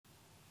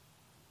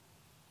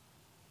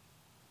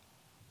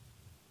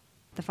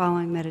The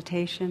following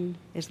meditation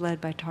is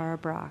led by Tara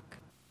Brach.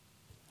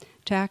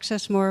 To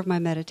access more of my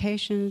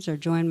meditations or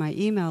join my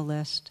email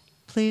list,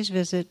 please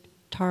visit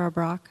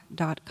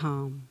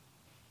tarabrach.com.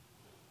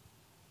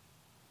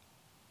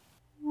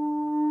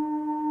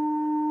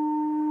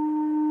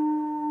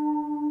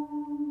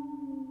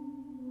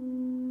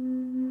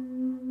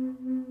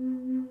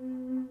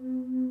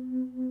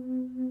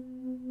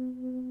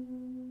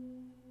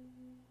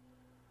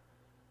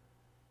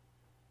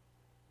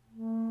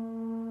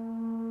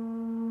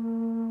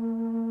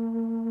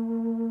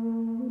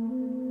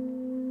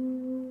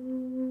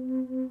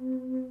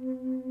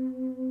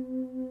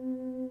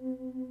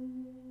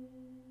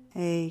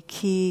 A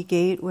key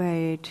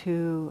gateway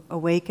to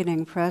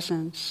awakening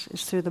presence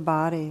is through the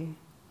body.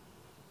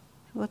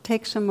 We'll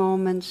take some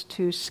moments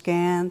to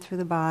scan through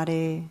the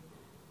body,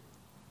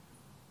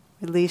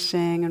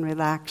 releasing and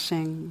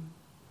relaxing,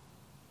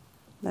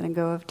 letting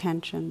go of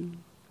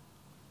tension.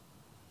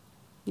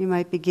 You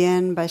might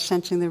begin by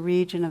sensing the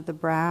region of the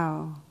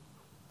brow.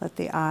 Let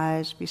the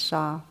eyes be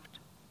soft,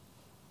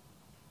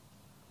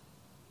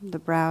 the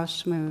brow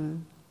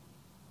smooth.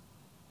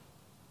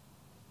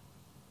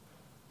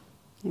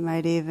 You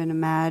might even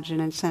imagine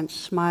and sense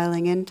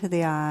smiling into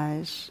the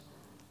eyes,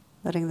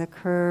 letting the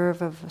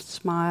curve of a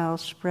smile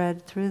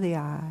spread through the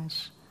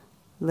eyes,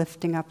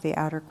 lifting up the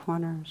outer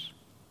corners.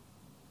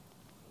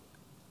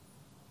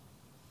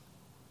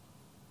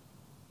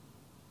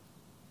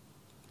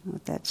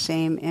 With that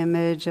same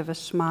image of a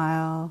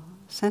smile,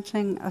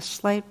 sensing a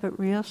slight but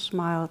real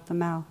smile at the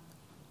mouth.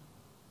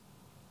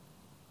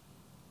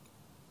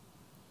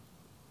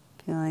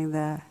 Feeling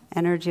the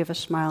energy of a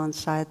smile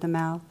inside the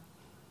mouth.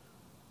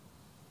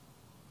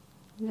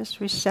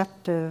 Just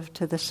receptive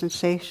to the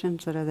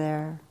sensations that are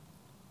there.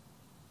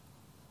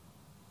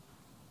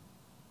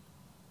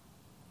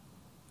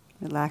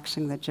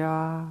 Relaxing the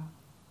jaw.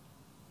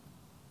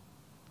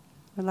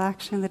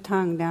 Relaxing the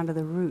tongue down to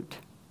the root.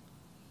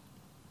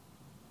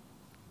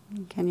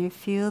 And can you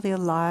feel the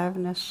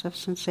aliveness of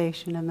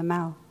sensation in the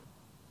mouth?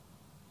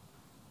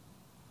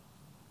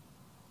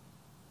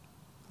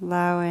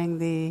 Allowing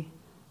the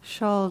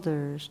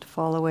shoulders to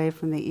fall away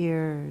from the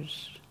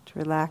ears, to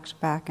relax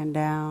back and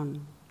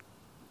down.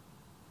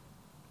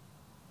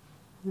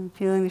 And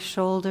feeling the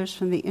shoulders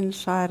from the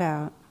inside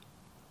out.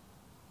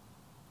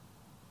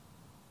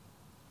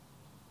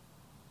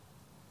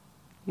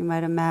 You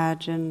might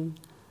imagine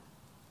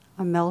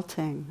a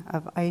melting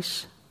of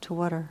ice to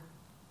water.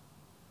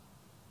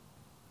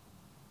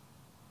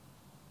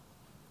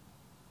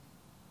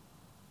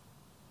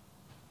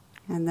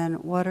 And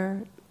then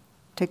water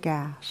to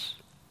gas.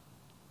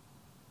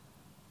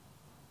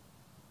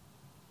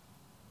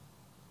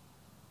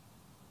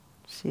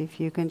 See if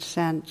you can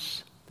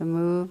sense the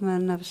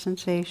movement of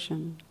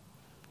sensation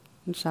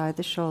inside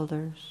the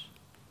shoulders.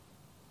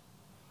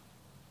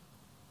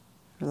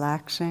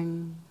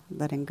 Relaxing,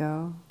 letting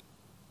go.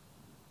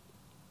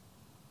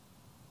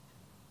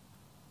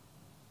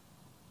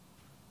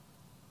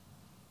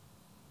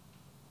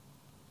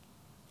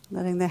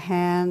 Letting the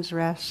hands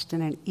rest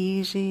in an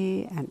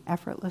easy and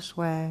effortless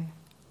way.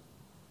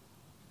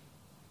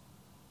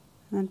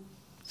 And then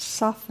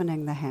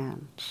softening the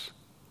hands.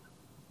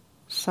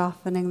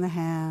 Softening the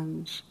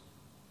hands.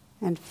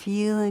 And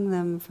feeling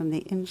them from the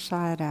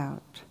inside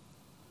out.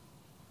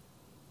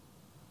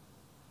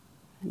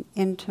 An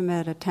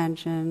intimate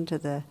attention to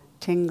the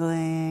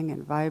tingling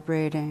and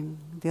vibrating,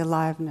 the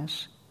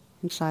aliveness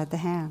inside the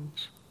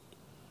hands.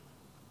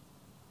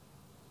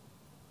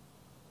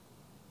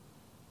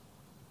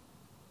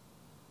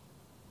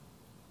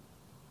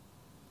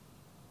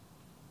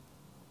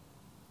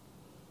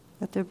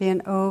 Let there be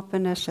an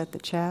openness at the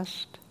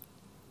chest.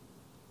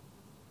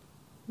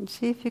 And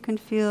see if you can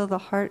feel the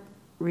heart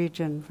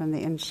region from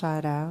the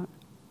inside out.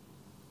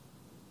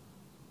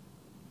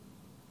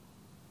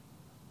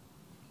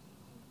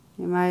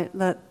 You might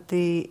let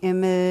the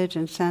image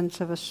and sense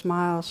of a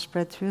smile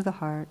spread through the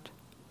heart.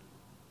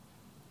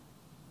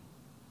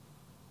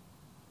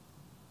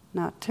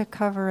 Not to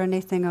cover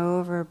anything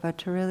over, but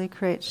to really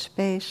create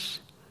space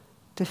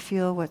to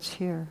feel what's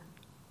here.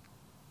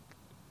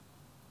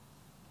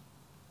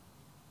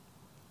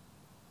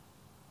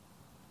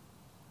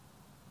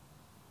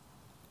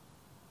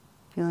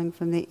 Feeling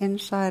from the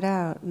inside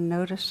out and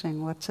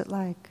noticing what's it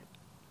like.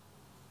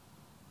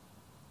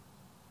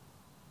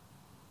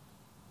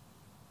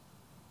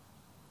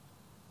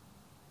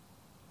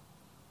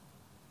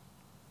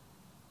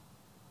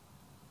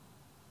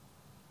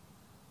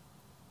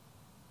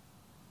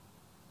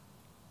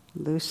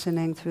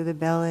 Loosening through the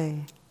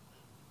belly.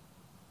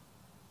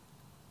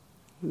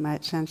 You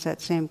might sense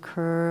that same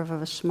curve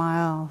of a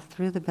smile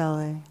through the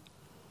belly.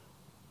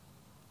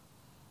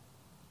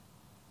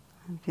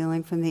 And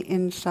feeling from the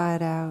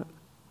inside out.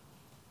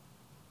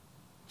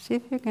 See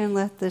if you can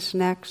let this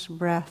next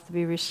breath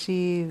be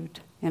received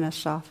in a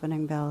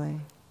softening belly.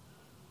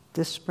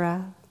 This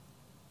breath.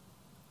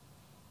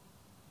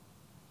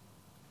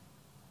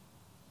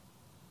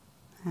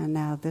 And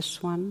now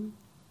this one.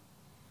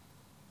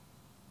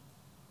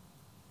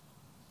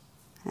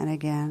 And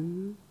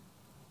again.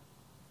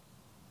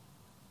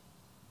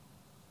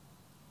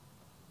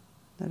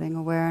 letting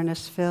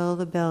awareness fill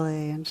the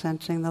belly and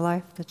sensing the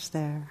life that's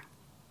there.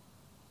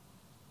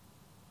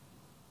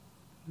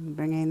 And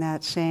bringing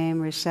that same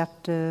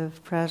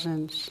receptive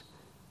presence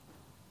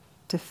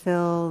to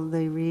fill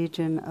the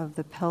region of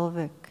the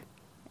pelvic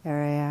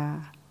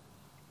area.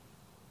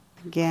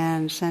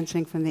 Again,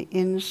 sensing from the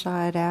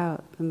inside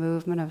out the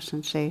movement of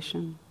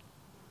sensation.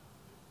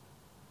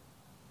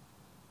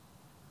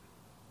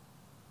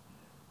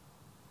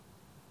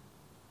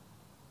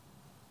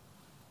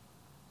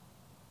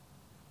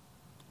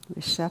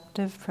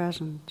 Receptive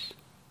presence.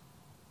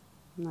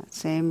 And that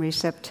same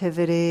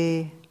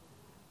receptivity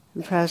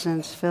and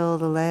presence fill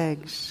the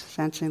legs,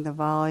 sensing the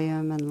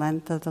volume and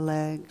length of the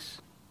legs.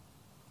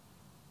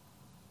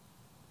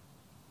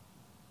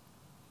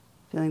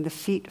 Feeling the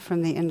feet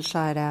from the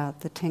inside out,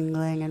 the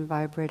tingling and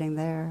vibrating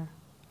there.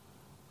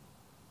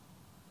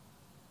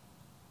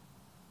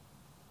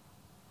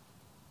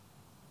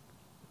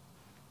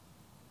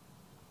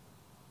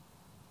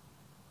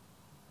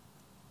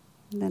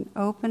 And then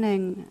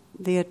opening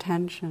the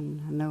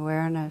attention and the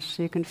awareness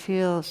so you can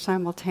feel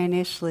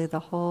simultaneously the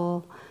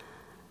whole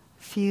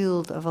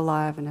field of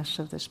aliveness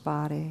of this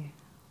body.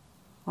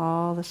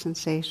 All the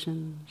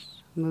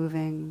sensations,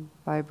 moving,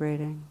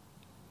 vibrating.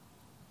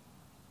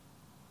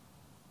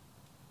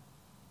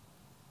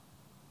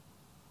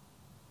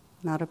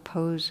 Not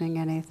opposing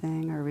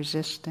anything or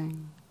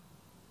resisting.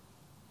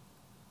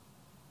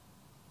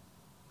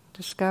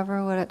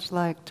 Discover what it's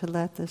like to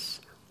let this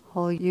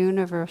whole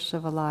universe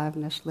of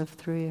aliveness live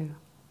through you.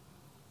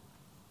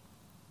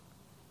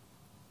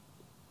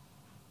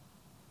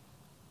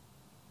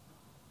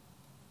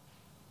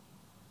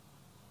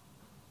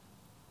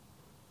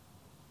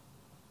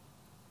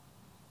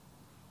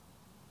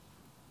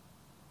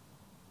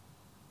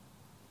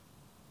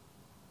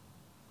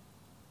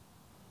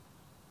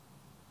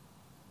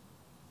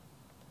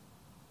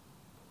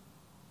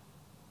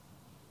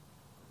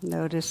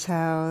 Notice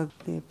how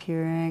the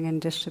appearing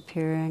and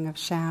disappearing of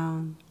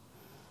sound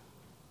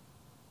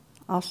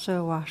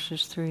also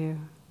washes through you.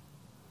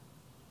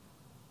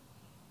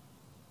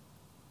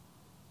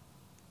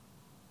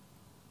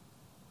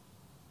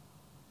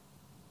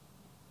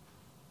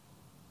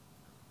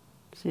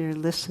 So you're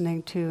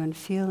listening to and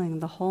feeling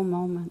the whole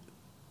moment.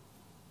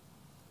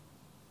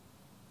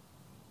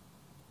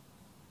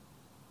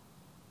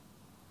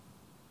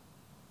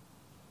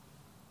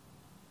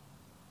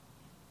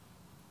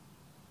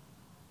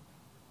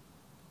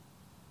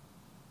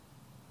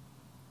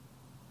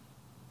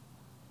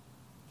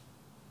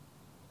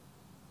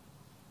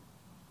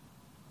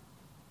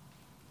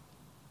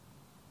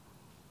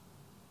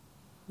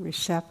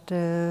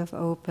 Receptive,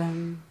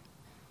 open,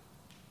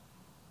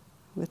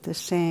 with the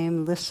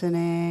same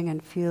listening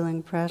and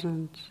feeling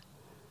presence,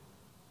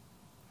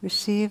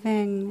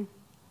 receiving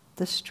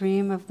the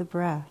stream of the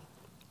breath,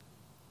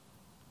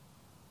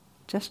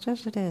 just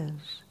as it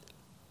is,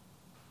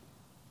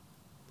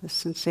 the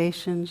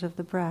sensations of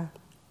the breath,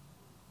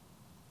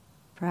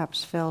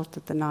 perhaps felt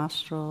at the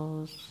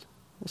nostrils,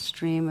 the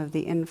stream of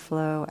the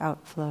inflow,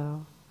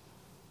 outflow.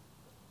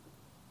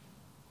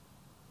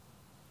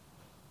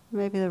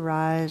 Maybe the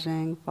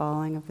rising,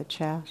 falling of the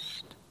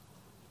chest,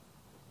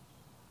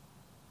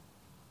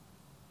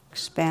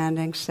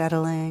 expanding,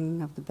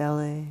 settling of the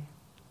belly.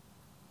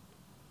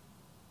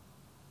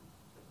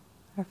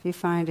 Or if you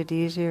find it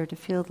easier to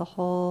feel the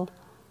whole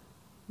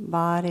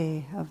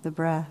body of the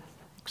breath,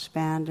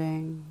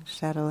 expanding,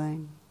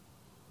 settling,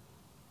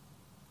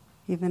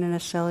 even in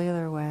a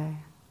cellular way.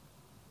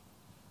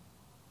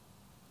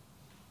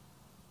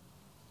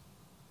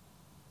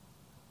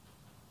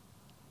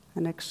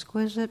 An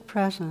exquisite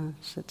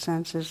presence that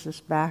senses this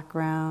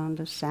background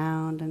of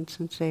sound and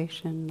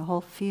sensation, the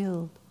whole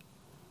field.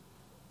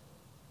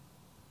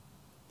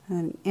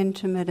 And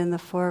intimate in the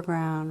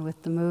foreground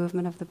with the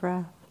movement of the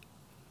breath.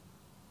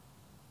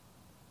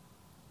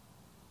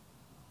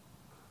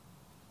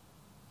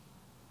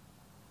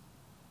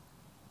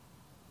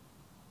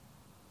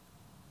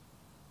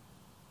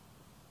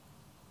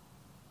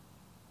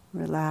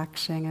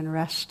 Relaxing and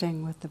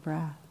resting with the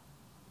breath.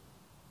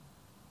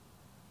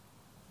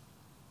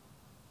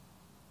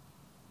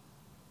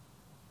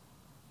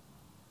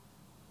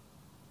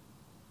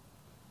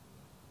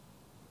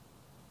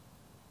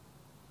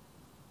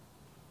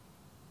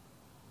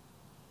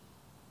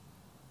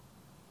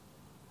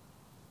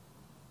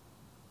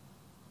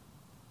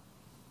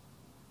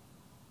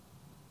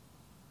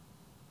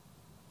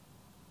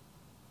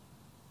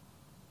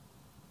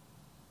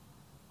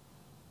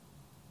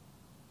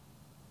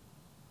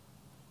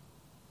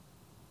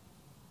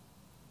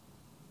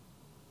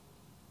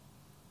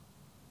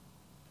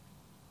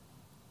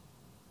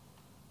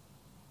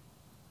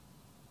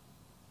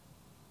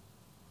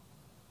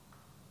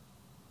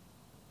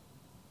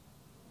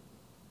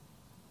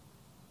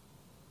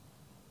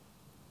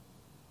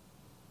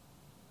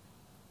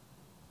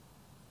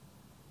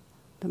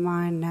 The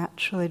mind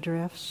naturally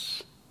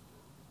drifts.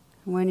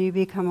 When you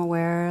become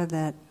aware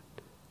that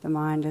the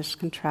mind is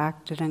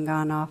contracted and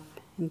gone off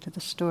into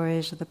the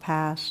stories of the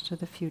past or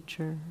the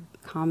future,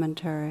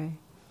 commentary,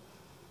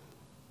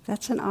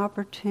 That's an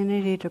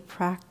opportunity to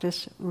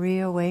practice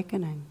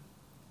reawakening,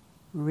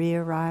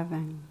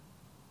 re-arriving.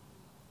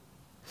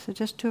 So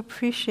just to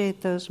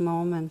appreciate those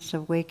moments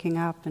of waking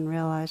up and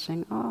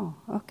realizing, oh,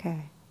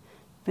 okay,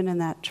 been in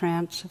that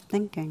trance of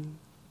thinking.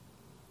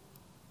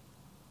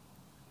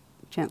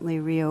 Gently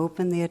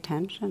reopen the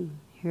attention.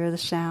 Hear the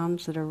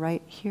sounds that are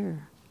right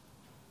here.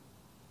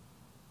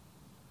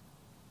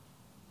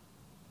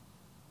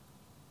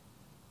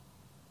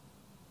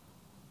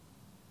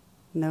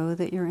 Know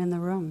that you're in the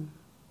room,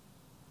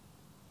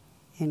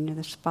 in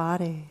this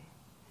body,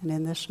 and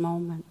in this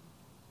moment.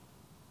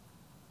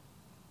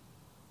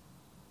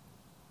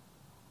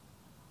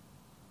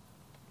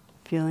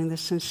 Feeling the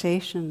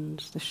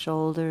sensations, the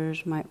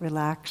shoulders might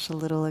relax a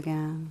little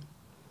again.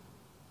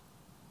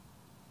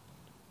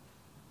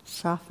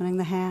 Softening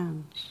the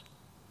hands.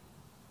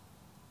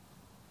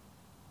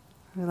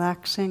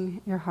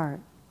 Relaxing your heart.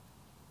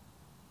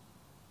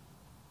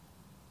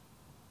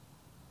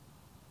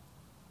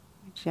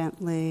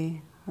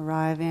 Gently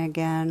arriving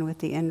again with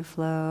the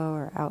inflow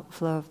or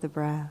outflow of the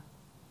breath.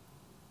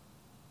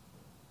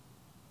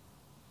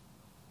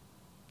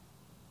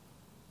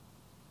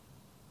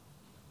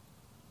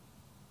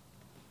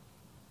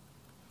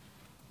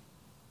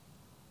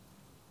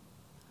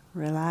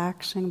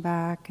 Relaxing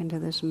back into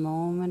this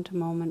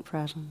moment-to-moment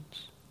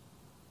presence.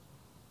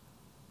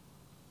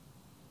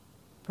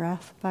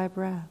 Breath by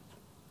breath.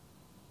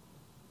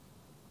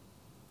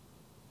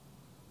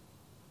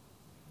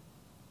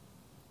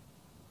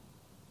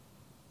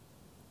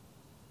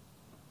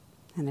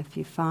 And if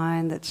you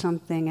find that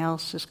something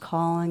else is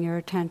calling your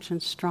attention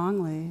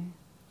strongly,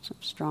 some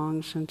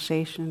strong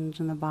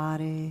sensations in the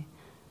body,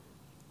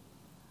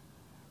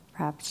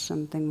 perhaps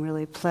something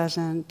really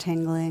pleasant,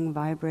 tingling,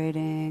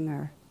 vibrating,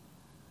 or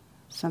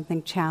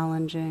something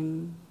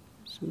challenging,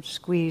 some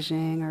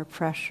squeezing or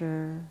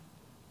pressure,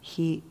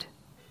 heat,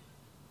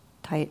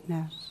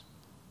 tightness,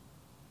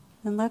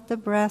 then let the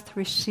breath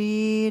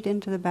recede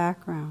into the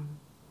background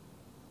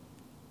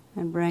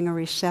and bring a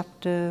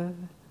receptive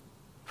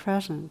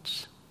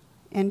presence,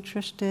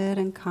 interested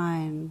and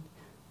kind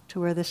to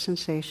where the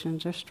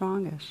sensations are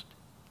strongest.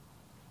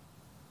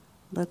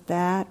 Let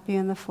that be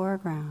in the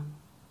foreground.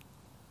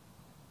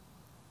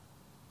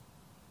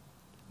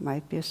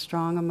 Might be a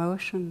strong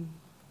emotion,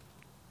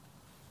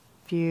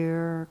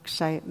 fear,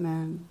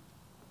 excitement,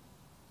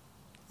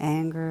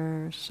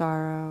 anger,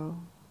 sorrow,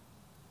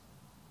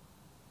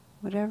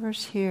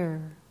 whatever's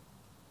here,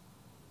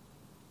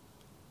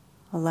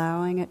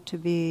 allowing it to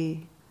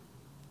be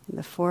in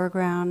the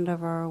foreground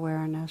of our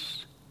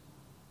awareness,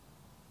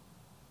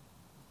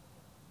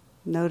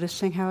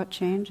 noticing how it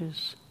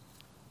changes,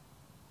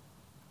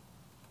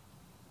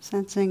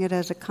 sensing it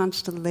as a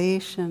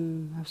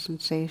constellation of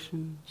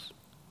sensations.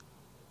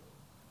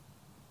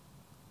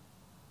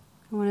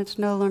 And when it's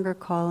no longer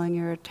calling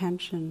your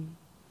attention,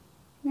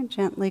 you can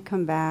gently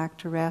come back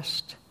to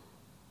rest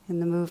in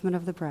the movement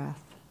of the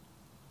breath.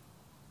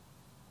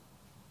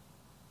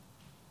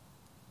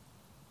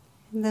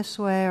 In this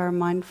way, our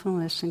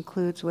mindfulness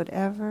includes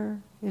whatever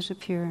is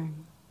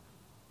appearing.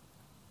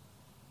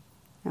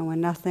 And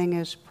when nothing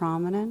is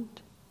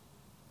prominent,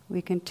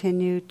 we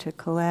continue to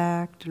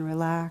collect and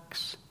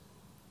relax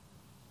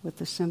with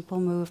the simple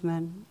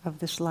movement of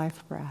this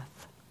life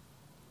breath.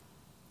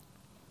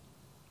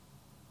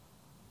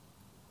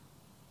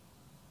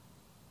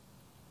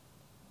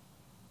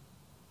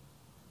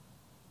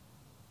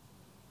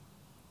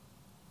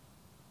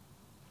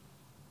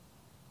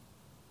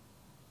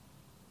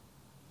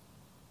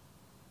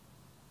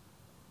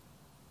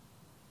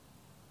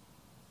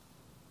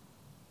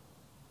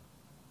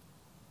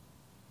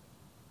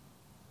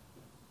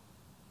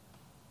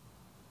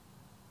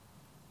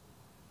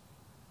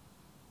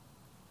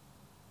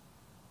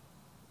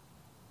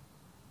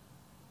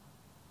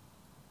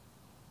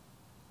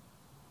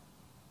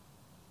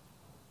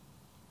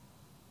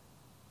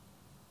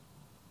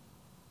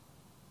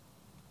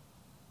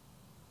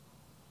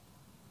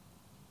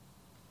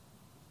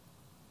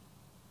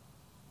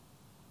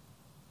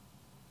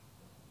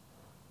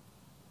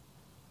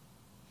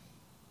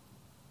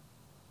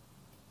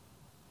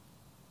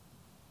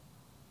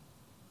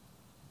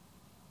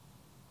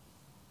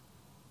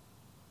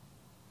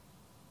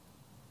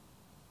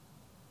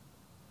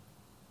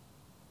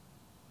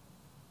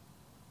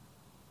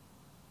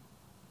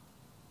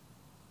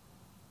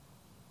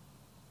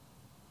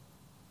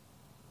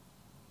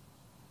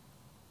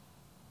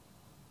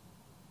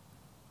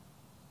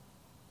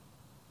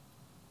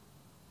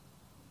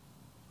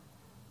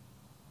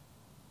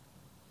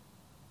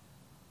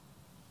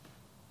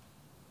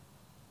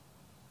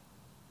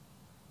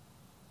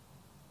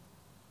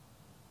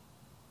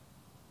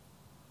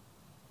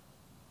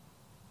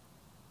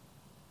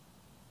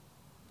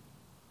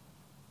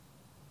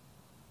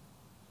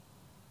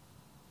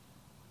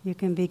 You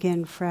can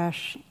begin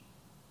fresh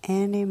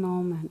any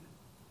moment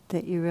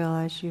that you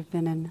realize you've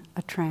been in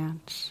a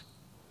trance,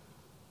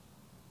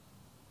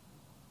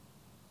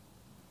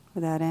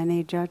 without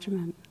any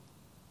judgment,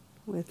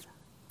 with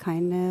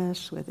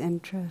kindness, with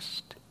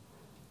interest,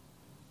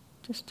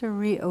 just to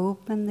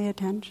reopen the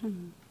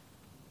attention.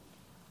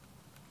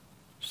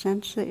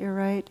 Sense that you're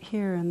right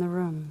here in the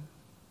room.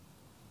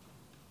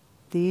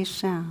 These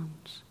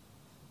sounds.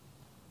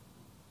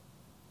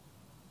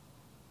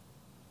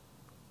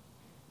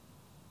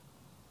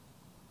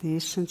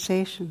 These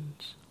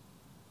sensations.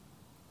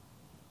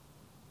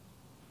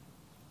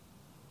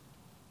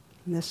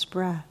 This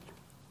breath.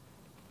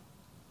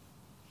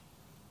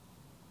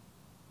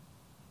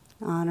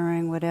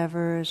 Honoring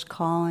whatever is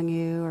calling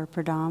you or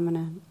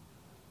predominant.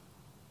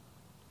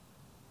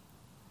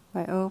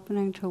 By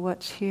opening to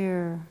what's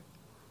here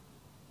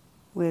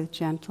with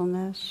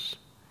gentleness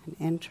and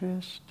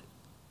interest.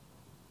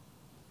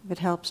 It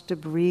helps to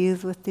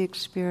breathe with the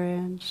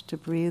experience, to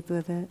breathe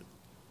with it.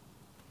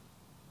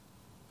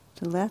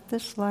 To let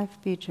this life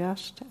be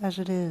just as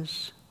it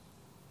is.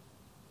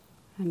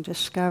 And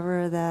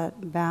discover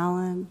that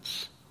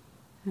balance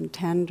and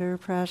tender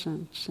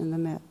presence in the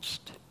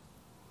midst.